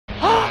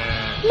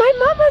My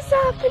mama's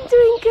up and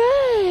doing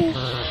good.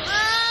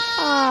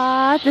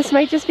 Ah, this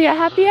might just be a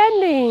happy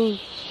ending.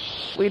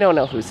 We don't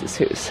know whose is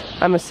whose.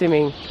 I'm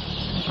assuming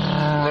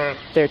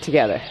they're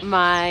together.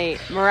 My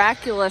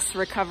miraculous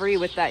recovery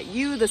with that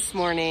ewe this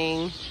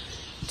morning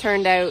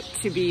turned out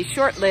to be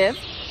short-lived.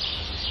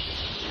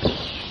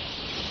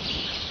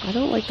 I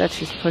don't like that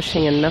she's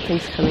pushing and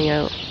nothing's coming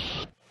out.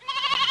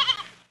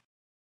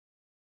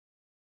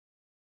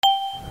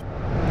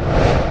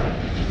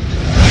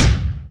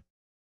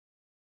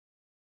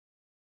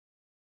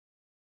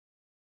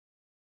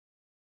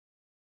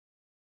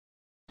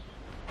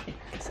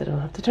 Guess I don't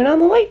have to turn on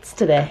the lights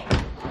today.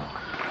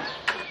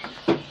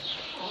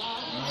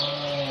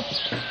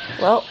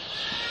 Well,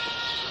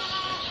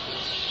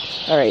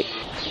 all right,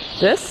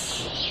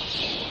 this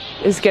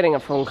is getting a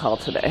phone call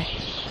today.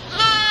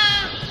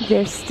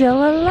 They're still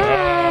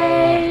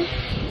alive.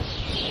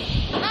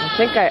 I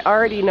think I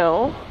already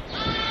know.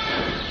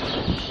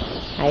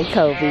 Hi,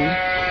 Kobe.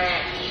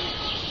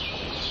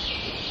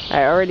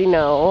 I already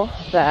know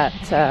that,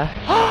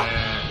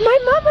 my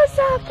mama's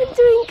up and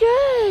doing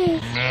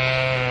good.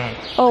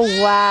 Oh,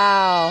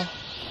 wow.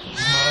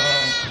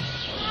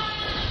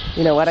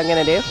 You know what I'm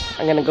gonna do?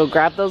 I'm gonna go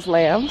grab those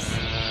lambs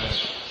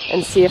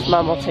and see if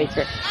Mom will take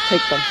them.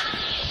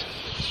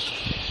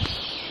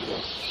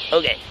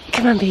 Okay,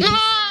 come on, baby.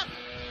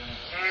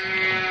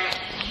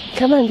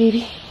 Come on,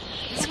 baby.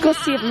 Let's go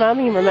see if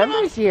Mommy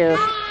remembers you.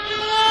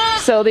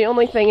 So the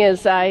only thing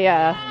is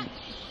I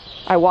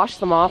washed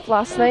them off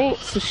last night,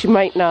 so she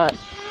might not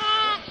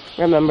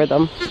remember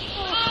them.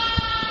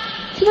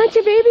 You want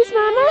your babies,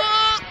 Mama?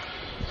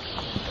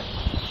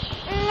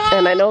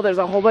 And I know there's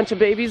a whole bunch of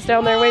babies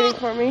down there waiting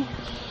for me.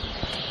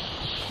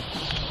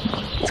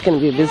 It's gonna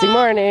be a busy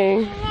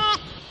morning.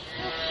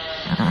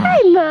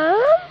 Hi, Mom.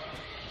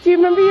 Do you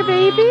remember your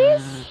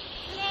babies?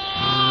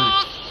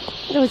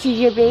 Those are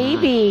your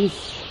babies.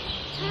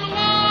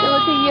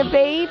 Those are your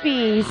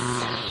babies.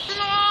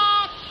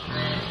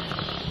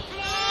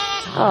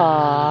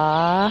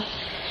 Aww.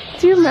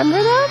 Do you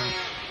remember them?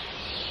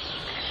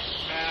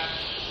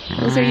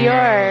 Those are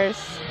yours.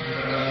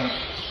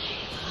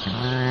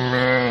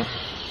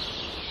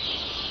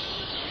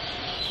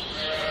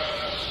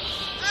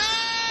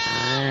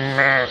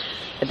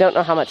 I don't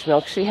know how much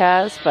milk she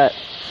has, but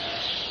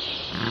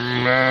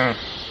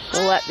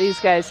we'll let these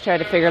guys try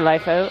to figure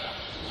life out.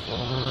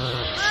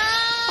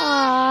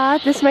 Ah,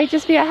 this might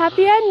just be a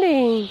happy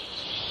ending.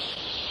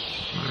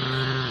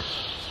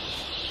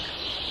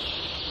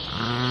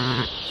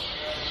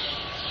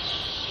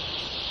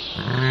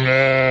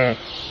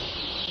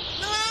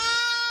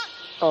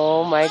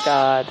 Oh my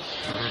God.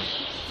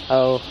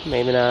 Oh,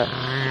 maybe not.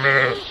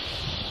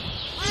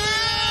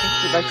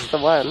 She likes the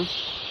one.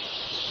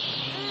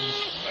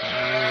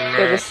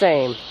 They're the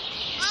same.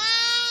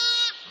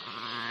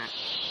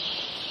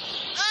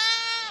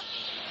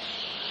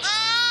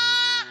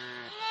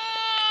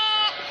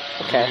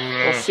 Okay,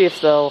 we'll see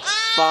if they'll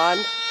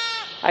bond.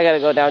 I gotta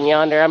go down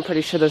yonder. I'm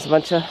pretty sure there's a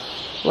bunch of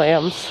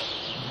lambs.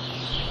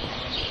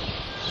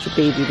 There's a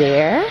baby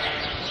there.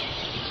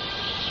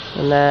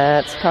 And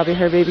that's probably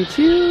her baby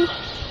too.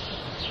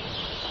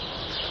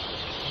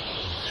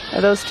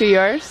 Are those two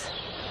yours?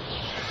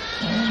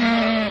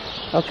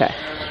 Okay.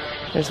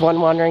 There's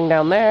one wandering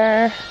down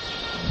there.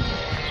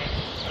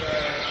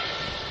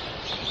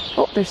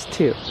 Oh, there's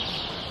two.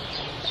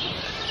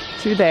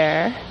 Two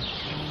there.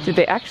 Did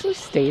they actually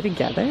stay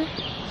together?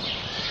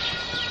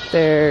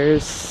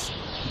 There's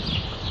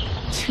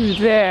two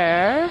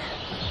there.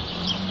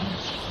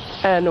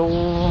 And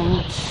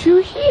two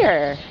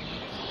here.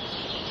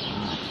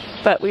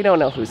 But we don't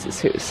know whose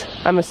is whose.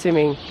 I'm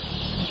assuming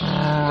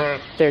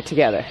they're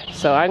together.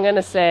 So I'm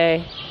gonna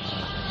say,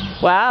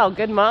 wow,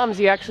 good moms,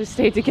 you actually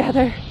stayed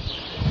together.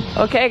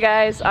 Okay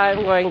guys,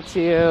 I'm going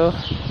to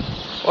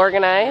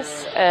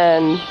organize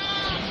and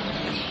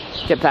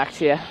get back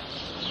to you.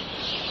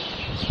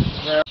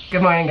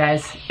 Good morning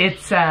guys.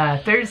 It's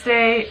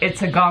Thursday,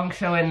 it's a gong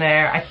show in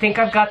there. I think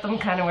I've got them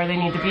kind of where they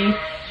need to be.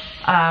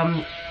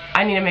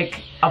 I need to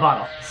make a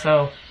bottle,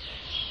 so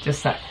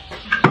just a sec.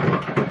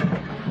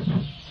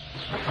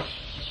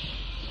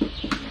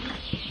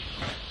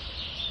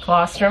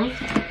 Colostrum.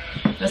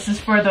 This is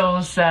for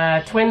those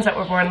twins that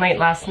were born late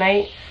last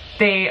night.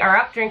 They are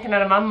up drinking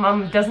out of Mum.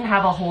 Mum doesn't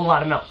have a whole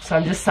lot of milk, so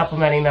I'm just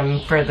supplementing them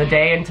for the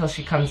day until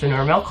she comes into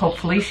her milk.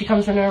 Hopefully she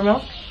comes into her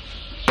milk.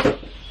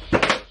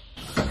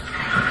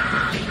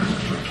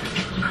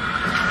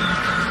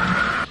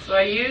 So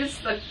I use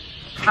the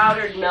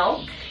powdered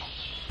milk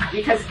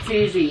because it's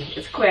easy,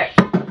 it's quick.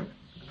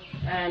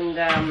 And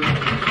I'm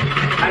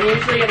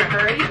usually in a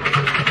hurry.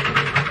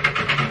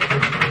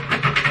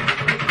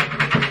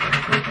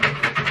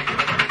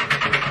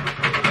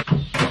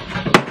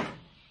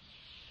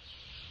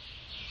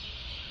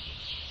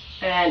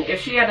 And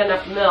if she had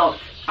enough milk,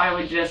 I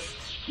would just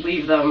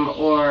leave them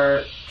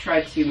or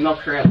try to milk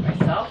her out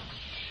myself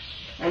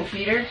and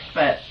feed her.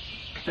 But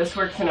this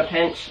works in a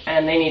pinch,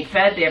 and they need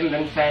fed. They haven't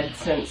been fed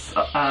since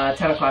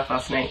 10 o'clock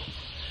last night.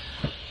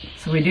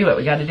 So we do what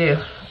we gotta do.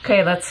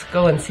 Okay, let's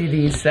go and see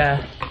these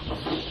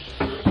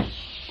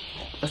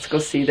Let's go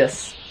see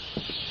this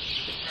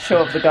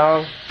show of the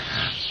gong.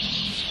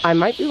 I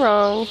might be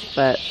wrong,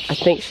 but I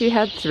think she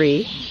had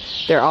 3.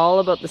 They're all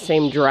about the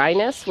same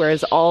dryness,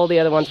 whereas all the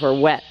other ones were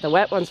wet. The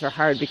wet ones were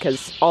hard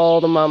because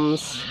all the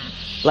mums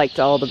liked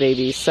all the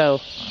babies. So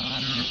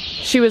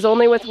she was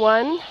only with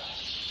 1.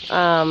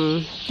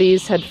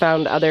 These had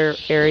found other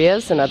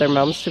areas and other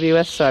mums to be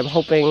with, so I'm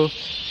hoping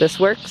this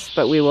works,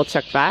 but we will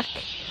check back.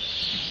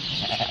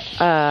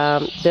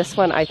 This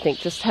one I think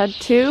just had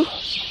 2.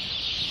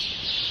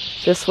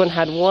 This one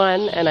had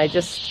 1, and I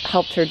just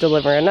helped her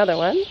deliver another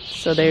one.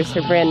 So there's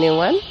her brand new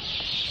one.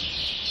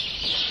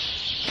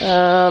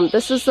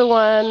 This is the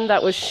one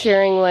that was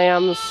sharing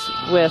lambs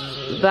with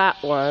that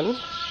one.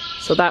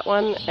 So that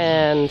one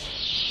and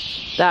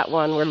that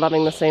one were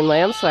loving the same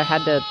lamb, so I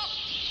had to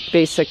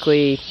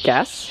basically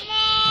guess.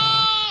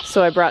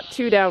 So I brought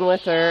 2 down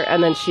with her,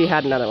 and then she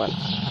had another one.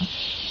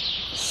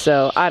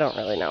 So I don't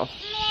really know.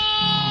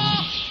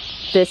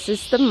 This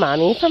is the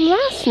mommy from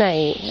last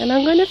night, and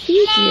I'm gonna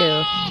feed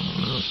you.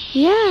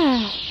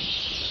 Yeah.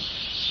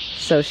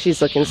 So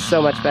she's looking so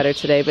much better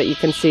today, but you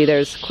can see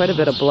there's quite a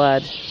bit of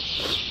blood.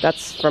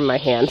 That's from my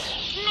hand.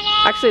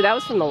 Actually, that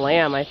was from the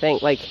lamb, I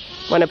think. Like,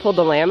 when I pulled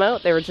the lamb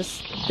out, they were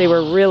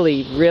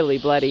really, really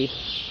bloody.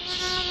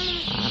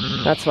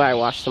 That's why I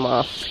washed them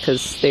off,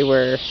 because they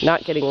were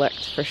not getting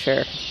licked for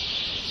sure.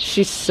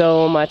 She's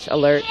so much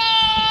alert.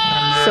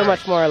 So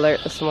much more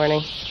alert this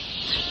morning.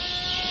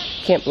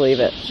 Can't believe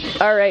it.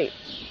 All right.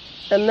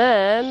 And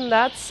then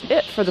that's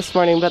it for this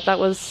morning, but that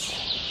was...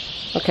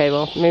 Okay,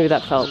 well, maybe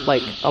that felt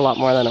like a lot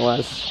more than it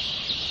was.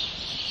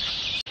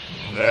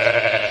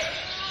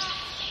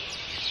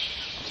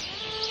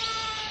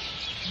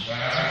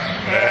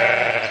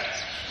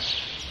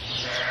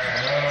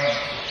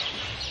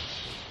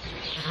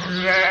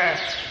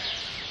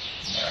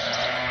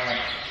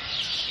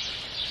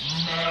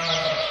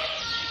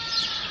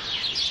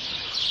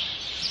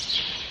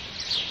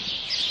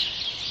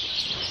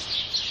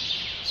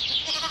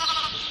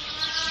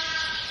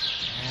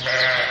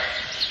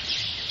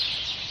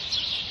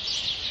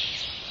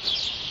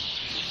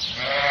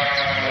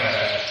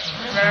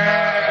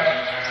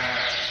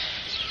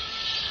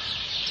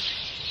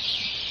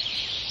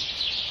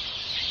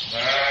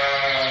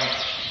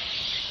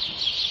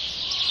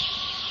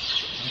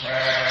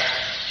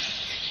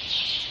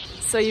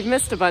 So you've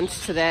missed a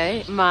bunch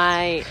today.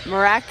 My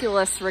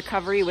miraculous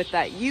recovery with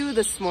that ewe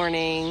this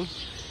morning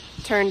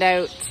turned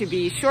out to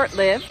be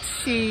short-lived.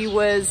 She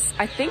was,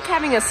 I think,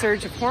 having a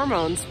surge of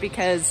hormones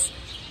because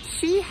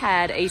she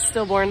had a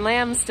stillborn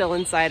lamb still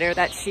inside her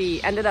that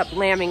she ended up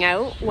lambing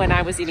out when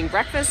I was eating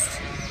breakfast.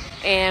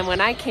 And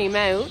when I came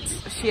out,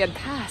 she had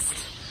passed.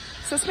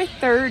 So it's my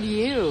 3rd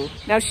ewe.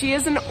 Now she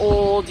is an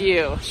old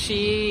ewe.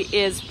 She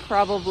is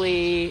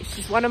probably,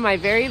 she's one of my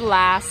very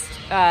last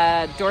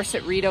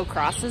Dorset Rito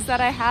crosses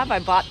that I have. I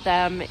bought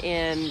them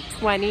in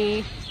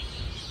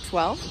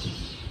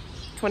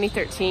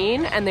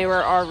 2013, and they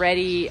were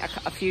already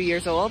a few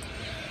years old.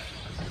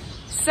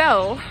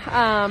 So,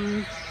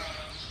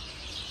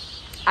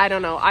 I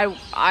don't know.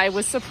 I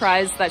was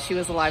surprised that she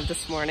was alive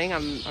this morning.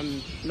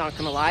 I'm not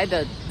gonna lie.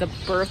 The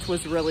birth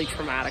was really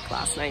traumatic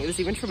last night. It was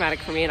even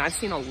traumatic for me, and I've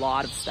seen a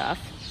lot of stuff.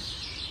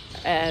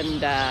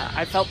 And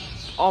I felt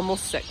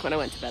almost sick when I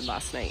went to bed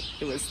last night.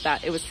 It was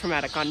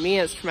traumatic on me,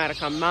 it was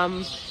traumatic on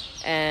mom,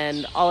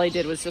 and all I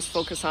did was just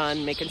focus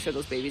on making sure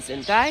those babies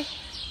didn't die.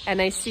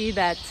 And I see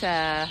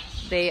that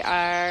they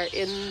are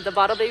in the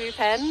bottle baby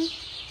pen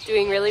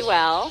doing really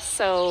well,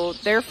 so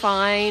they're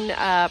fine.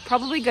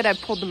 Probably good I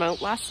pulled them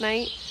out last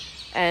night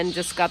and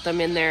just got them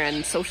in there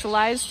and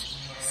socialized,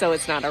 so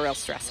it's not a real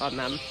stress on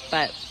them,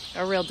 but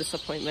a real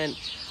disappointment.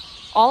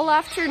 All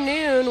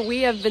afternoon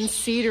we have been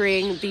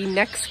cedering the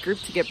next group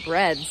to get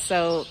bred.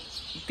 So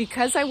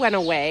because I went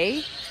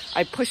away,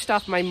 I pushed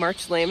off my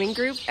March lambing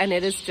group, and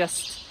it is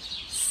just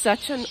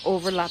such an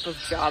overlap of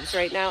jobs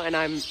right now, and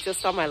I'm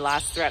just on my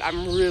last thread.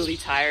 I'm really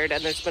tired,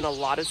 and there's been a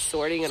lot of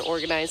sorting and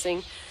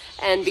organizing.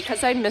 And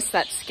because I missed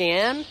that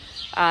scan,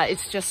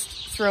 it's just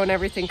thrown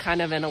everything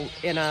kind of in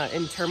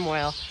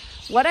turmoil.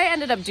 What I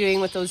ended up doing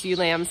with those ewe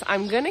lambs,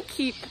 I'm gonna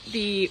keep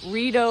the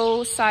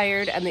Rito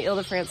sired and the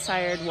Ile-de-France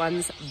sired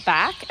ones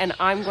back, and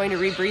I'm going to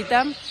rebreed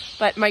them.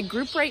 But my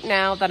group right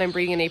now that I'm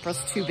breeding in April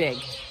is too big.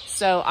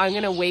 So I'm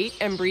gonna wait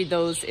and breed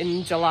those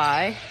in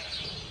July,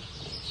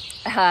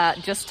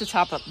 just to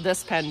top up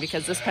this pen,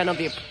 because this pen will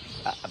be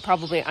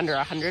probably under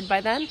 100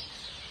 by then.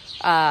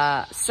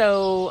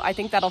 So I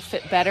think that'll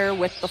fit better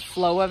with the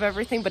flow of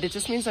everything, but it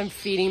just means I'm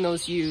feeding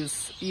those ewe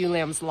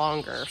lambs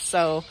longer.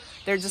 So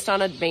they're just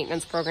on a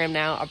maintenance program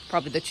now,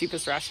 probably the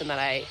cheapest ration that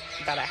I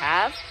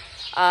have.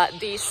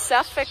 The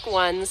Suffolk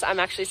ones I'm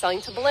actually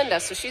selling to Belinda,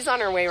 so she's on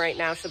her way right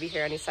now. She'll be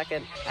here any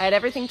second. I had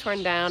everything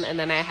torn down, and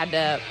then I had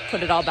to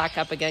put it all back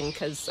up again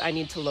because I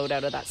need to load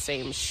out of that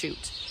same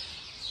chute.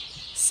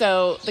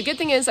 So the good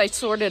thing is I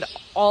sorted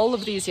all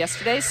of these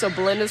yesterday, so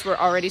Belinda's were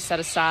already set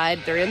aside.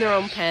 They're in their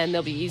own pen.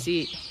 They'll be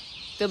easy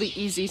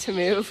to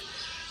move.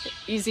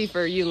 Easy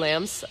for ewe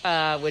lambs,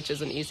 which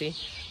isn't easy,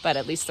 but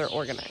at least they're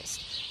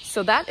organized.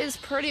 So that is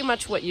pretty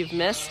much what you've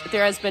missed.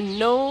 There has been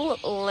no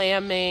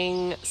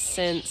lambing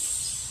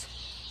since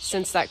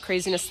that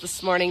craziness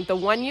this morning. The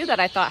one ewe that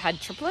I thought had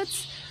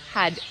triplets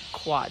had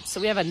quads. So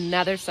we have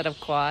another set of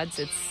quads.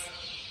 It's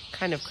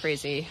kind of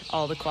crazy,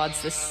 all the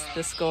quads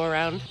this go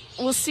around.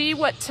 We'll see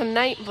what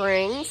tonight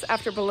brings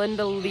after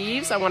Belinda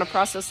leaves. I want to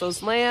process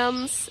those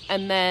lambs,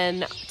 and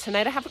then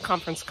tonight I have a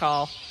conference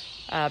call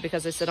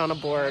because I sit on a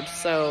board.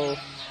 So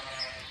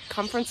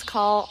conference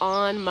call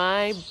on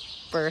my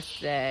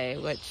birthday,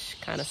 which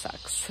kind of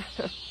sucks.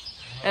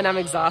 And I'm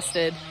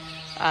exhausted.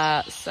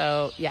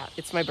 So yeah,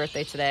 it's my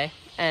birthday today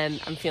and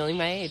I'm feeling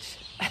my age.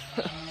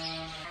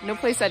 No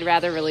place I'd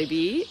rather really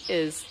be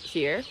is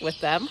here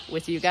with them,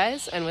 with you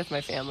guys, and with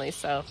my family.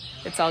 So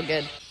it's all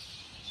good.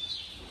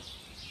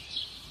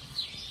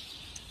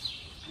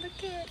 Look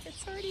at it,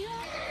 it's already up.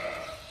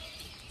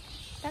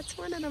 That's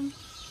one of them.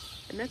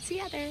 And that's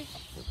the other.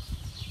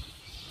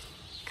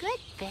 Good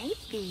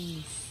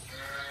babies.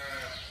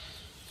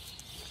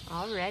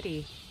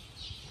 Already.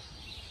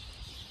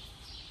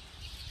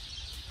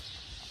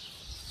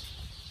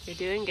 You're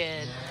doing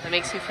good. That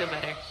makes me feel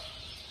better.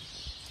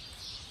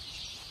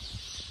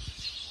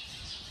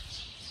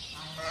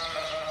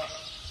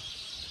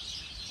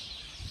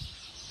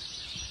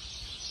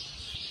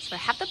 So I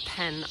have the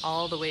pen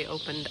all the way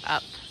opened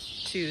up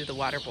to the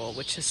water bowl,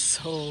 which is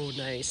so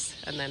nice.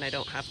 And then I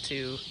don't have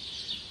to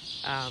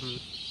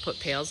put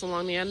pails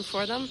along the end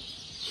for them.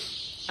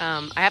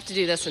 I have to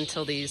do this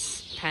until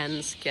these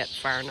pens get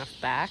far enough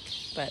back,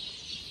 but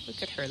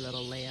look at her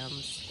little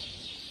lambs.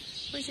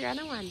 Where's your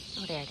other one?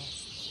 Oh, there it is.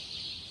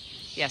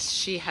 Yes,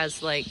 she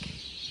has like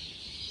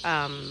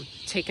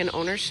taken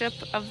ownership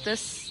of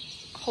this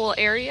whole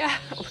area,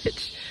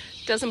 which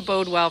doesn't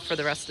bode well for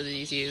the rest of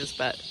these ewes,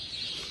 but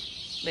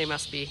they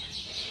must be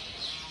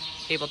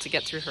able to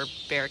get through her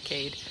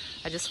barricade.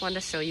 I just wanted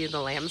to show you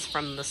the lambs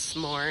from this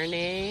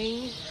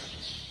morning.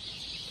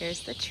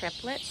 There's the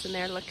triplets, and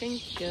they're looking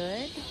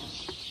good.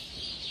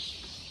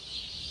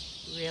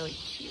 Really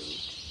cute.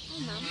 Oh,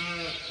 Mom.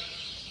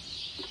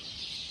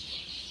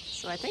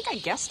 So I think I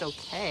guessed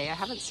okay. I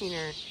haven't seen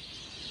her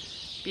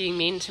being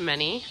mean to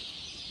many.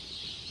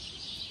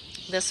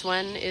 This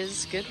one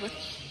is good with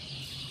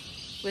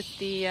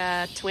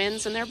the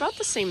twins, and they're about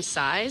the same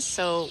size.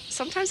 So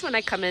sometimes when I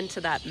come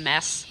into that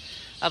mess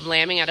of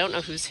lambing, I don't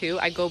know who's who.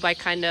 I go by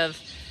kind of,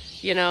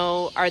 you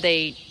know, are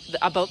they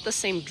about the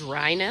same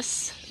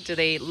dryness? Do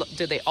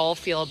they all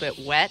feel a bit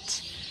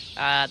wet?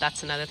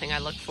 That's another thing I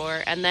look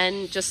for. And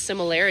then just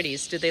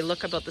similarities. Do they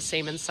look about the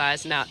same in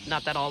size? Not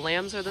that all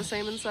lambs are the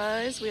same in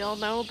size, we all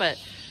know, but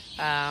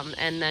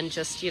and then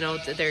just, you know,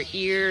 their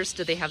ears,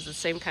 do they have the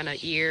same kind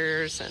of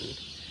ears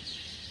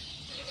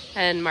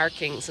and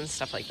markings and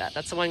stuff like that.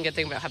 That's the one good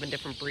thing about having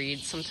different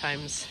breeds.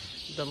 Sometimes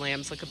the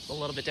lambs look a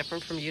little bit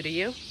different from ewe to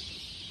ewe.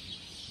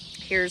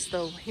 Here's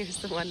the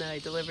one that I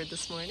delivered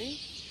this morning.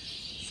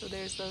 So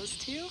there's those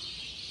two.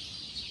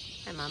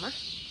 Hi, Mama.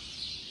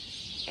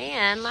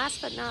 And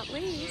last but not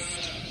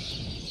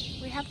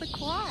least, we have the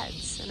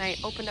quads. And I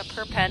opened up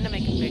her pen to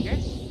make it bigger.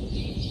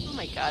 Oh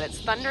my God, it's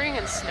thundering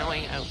and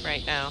snowing out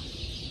right now.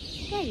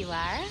 There you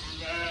are.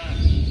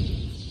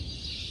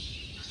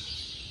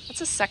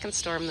 That's a second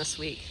storm this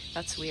week.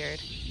 That's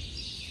weird.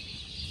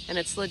 And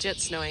it's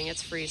legit snowing.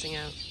 It's freezing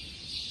out.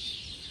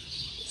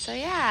 So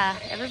yeah,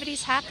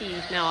 everybody's happy.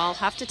 Now I'll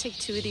have to take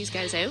 2 of these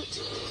guys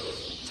out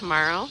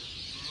tomorrow.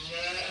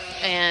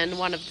 And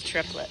one of the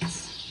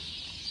triplets.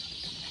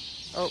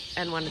 Oh,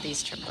 and one of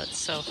these triplets.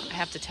 So I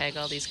have to tag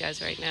all these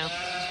guys right now.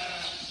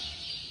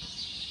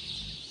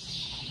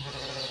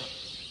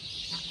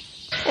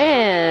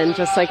 And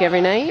just like every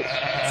night,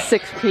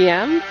 6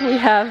 p.m., we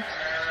have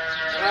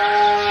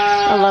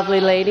a lovely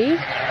lady.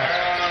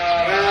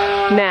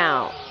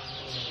 Now,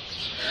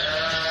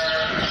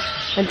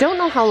 I don't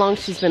know how long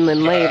she's been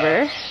in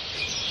labor.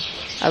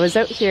 I was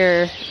out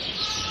here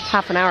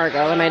half an hour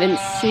ago and I didn't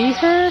see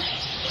her.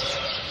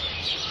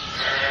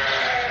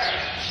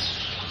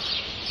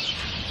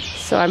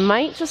 So I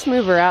might just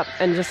move her up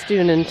and just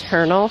do an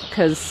internal,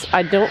 because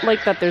I don't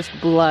like that there's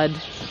blood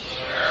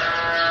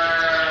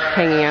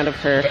hanging out of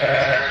her.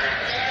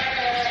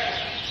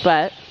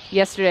 But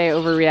yesterday I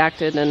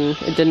overreacted and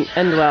it didn't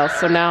end well,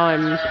 so now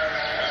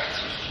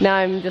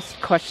I'm just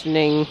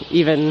questioning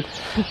even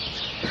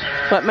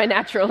what my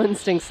natural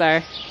instincts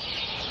are.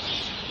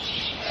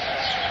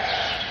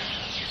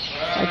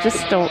 I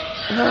just don't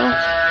know.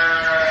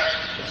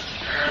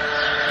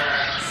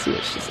 Let's see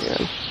what she's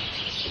doing.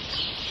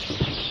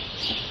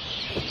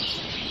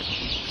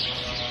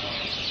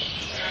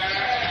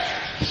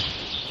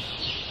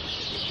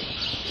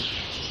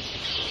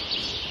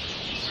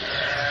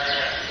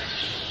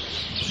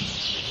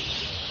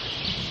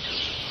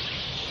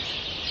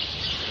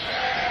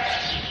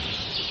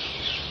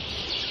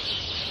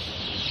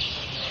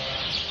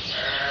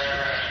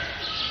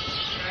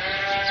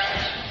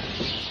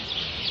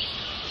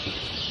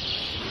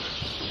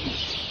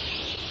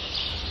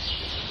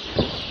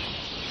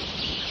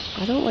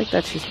 I don't like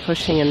that she's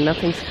pushing and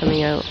nothing's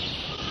coming out.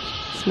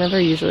 It's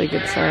never usually a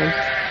good sign.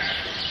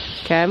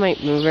 Okay, I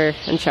might move her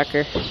and check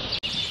her.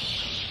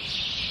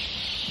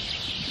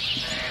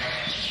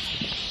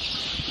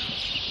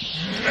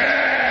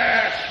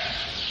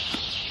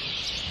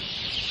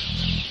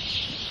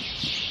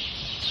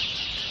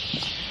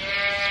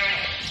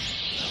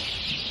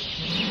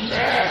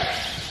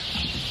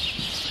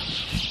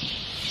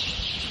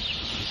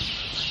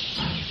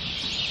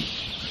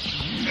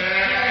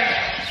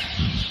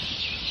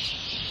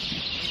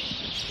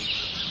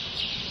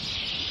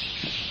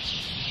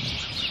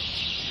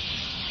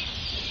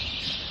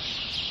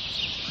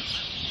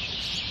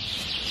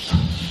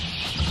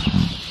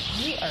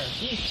 are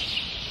these?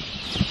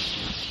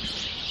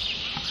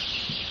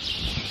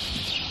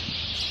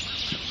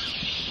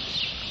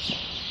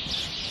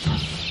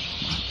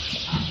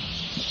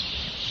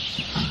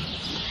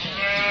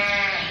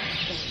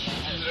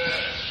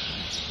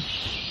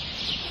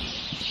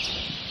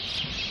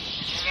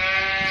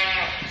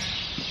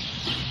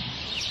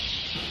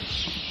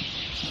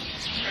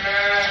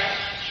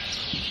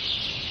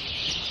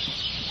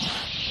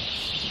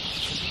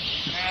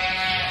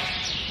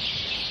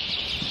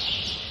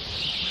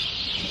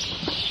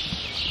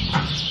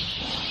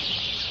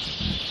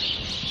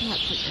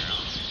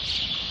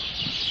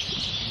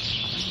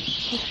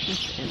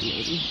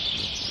 Maybe.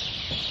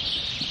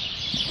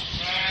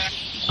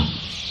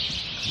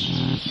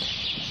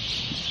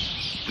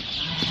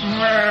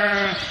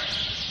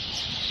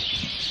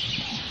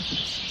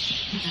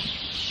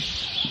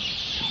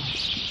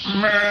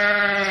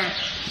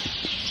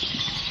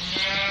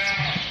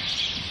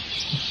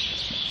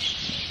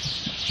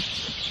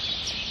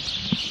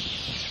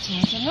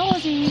 There's a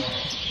nosy.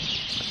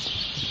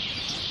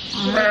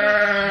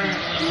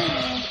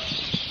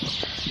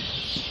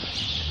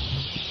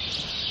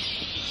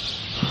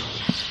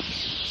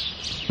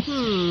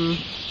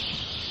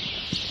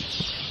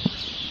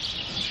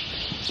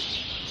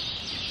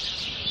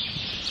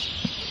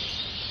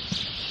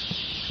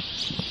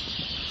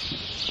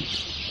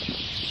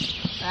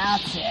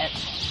 That's it.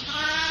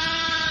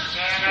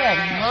 Good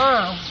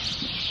mom.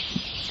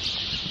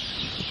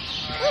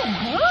 Good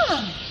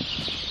mom.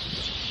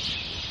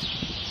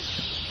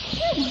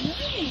 Good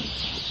morning.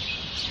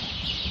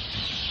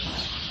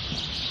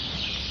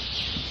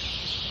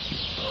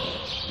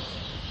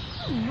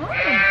 Good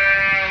morning.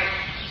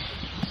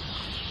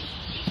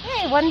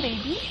 Hey, one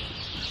baby.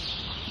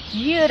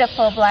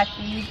 Beautiful black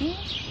baby.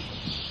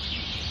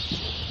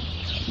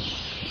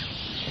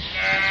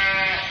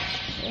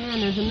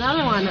 And there's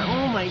another one.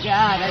 Oh my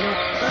god, I don't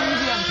think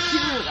have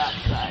two of that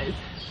size.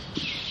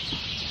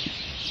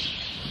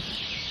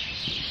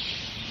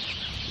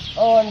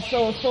 Oh, I'm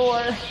so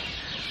sore.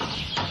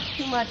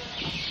 Too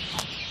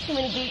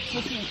many gates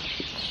this week.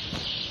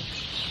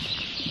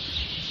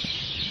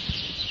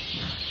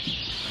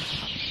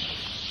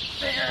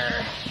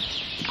 There.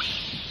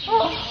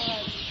 Oh.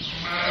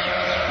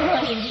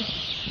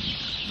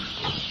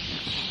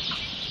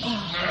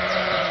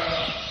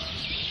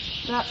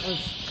 That was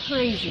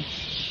crazy.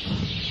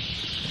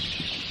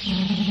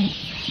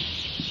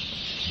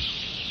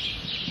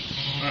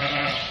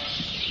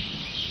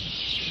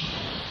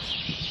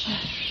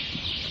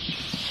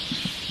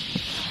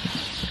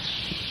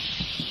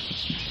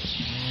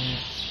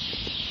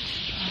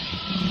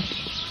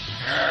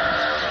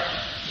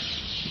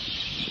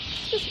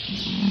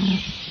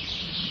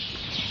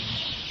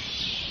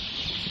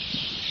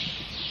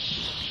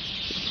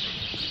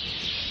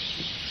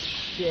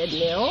 Good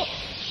milk.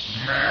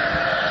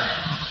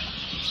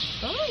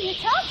 Oh, you're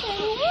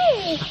talking,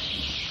 hey!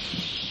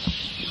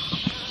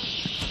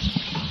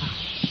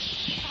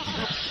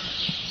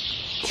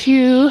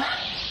 Two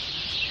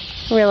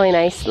really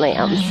nice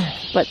lambs,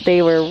 but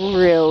they were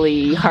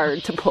really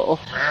hard to pull.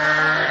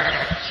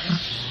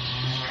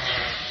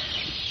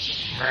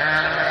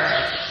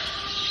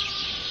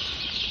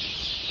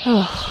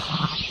 Oh.